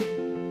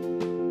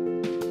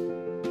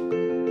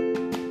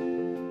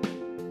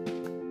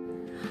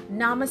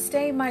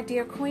Namaste, my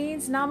dear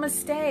queens.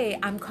 Namaste.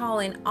 I'm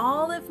calling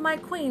all of my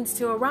queens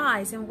to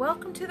arise and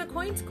welcome to the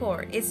Queen's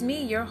Court. It's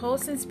me, your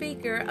host and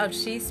speaker of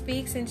She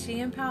Speaks and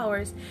She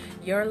Empowers,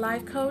 your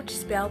life coach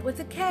spelled with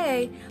a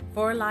K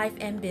for life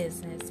and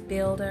business,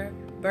 builder,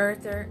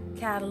 birther,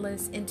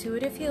 catalyst,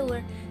 intuitive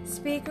healer,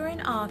 speaker,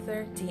 and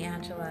author,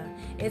 D'Angela.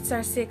 It's our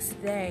 6th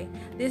day.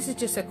 This is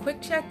just a quick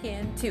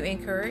check-in to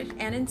encourage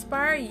and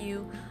inspire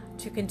you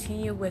to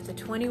continue with the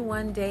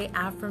 21-day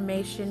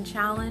affirmation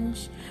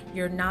challenge.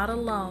 You're not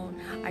alone.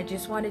 I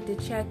just wanted to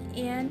check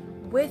in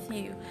with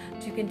you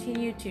to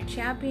continue to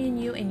champion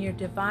you in your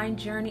divine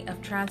journey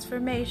of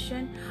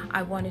transformation.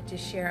 I wanted to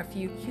share a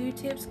few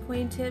Q-tips,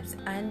 queen tips,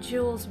 and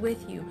jewels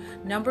with you.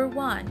 Number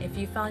 1, if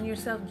you found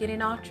yourself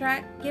getting off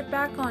track, get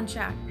back on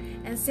track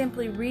and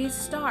simply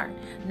restart.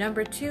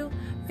 Number 2,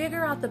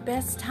 figure out the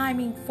best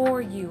timing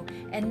for you.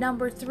 And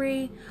number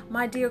 3,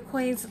 my dear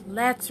queens,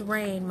 let's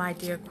reign, my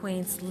dear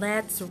queens,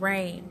 let's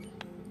reign.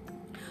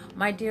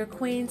 My dear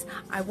queens,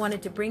 I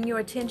wanted to bring your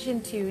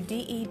attention to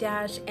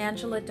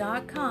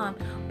de-angela.com.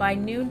 By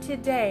noon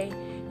today,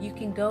 you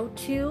can go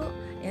to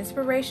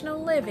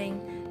Inspirational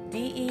Living,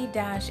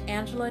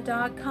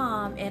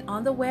 de-angela.com, and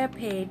on the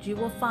webpage you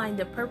will find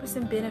the purpose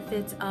and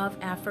benefits of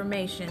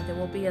affirmation. There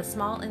will be a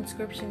small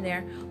inscription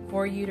there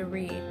for you to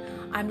read.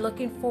 I'm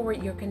looking forward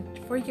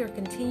for your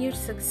continued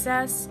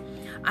success.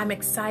 I'm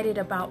excited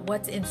about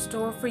what's in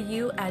store for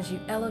you as you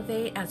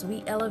elevate, as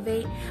we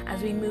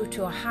move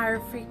to a higher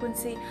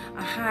frequency,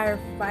 a higher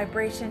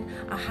vibration,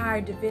 a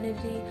higher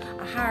divinity,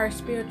 a higher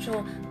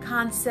spiritual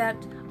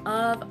concept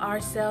of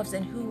ourselves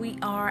and who we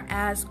are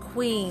as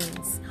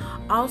queens.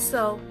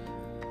 Also,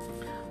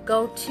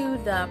 go to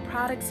the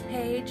products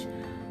page,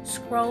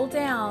 scroll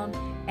down,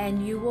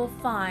 and you will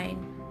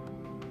find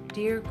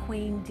Dear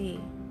Queen D.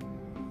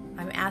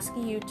 I'm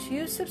asking you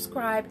to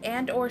subscribe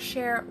and or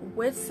share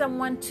with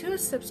someone to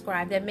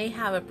subscribe that may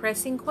have a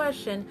pressing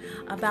question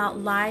about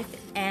life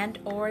and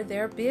or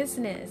their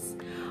business.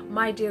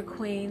 My dear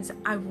queens,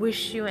 I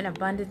wish you an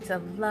abundance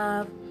of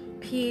love,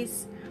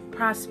 peace,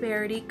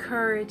 prosperity,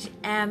 courage,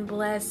 and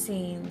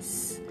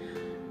blessings.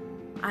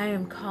 I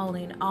am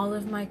calling all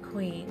of my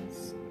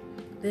queens.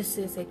 This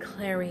is a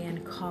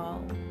clarion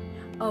call.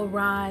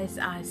 Arise,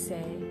 I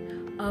say,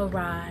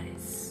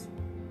 arise.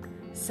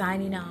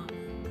 Signing off.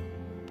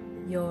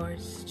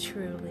 Yours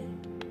truly,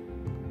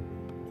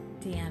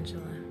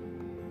 D'Angela.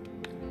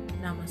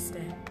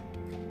 Namaste.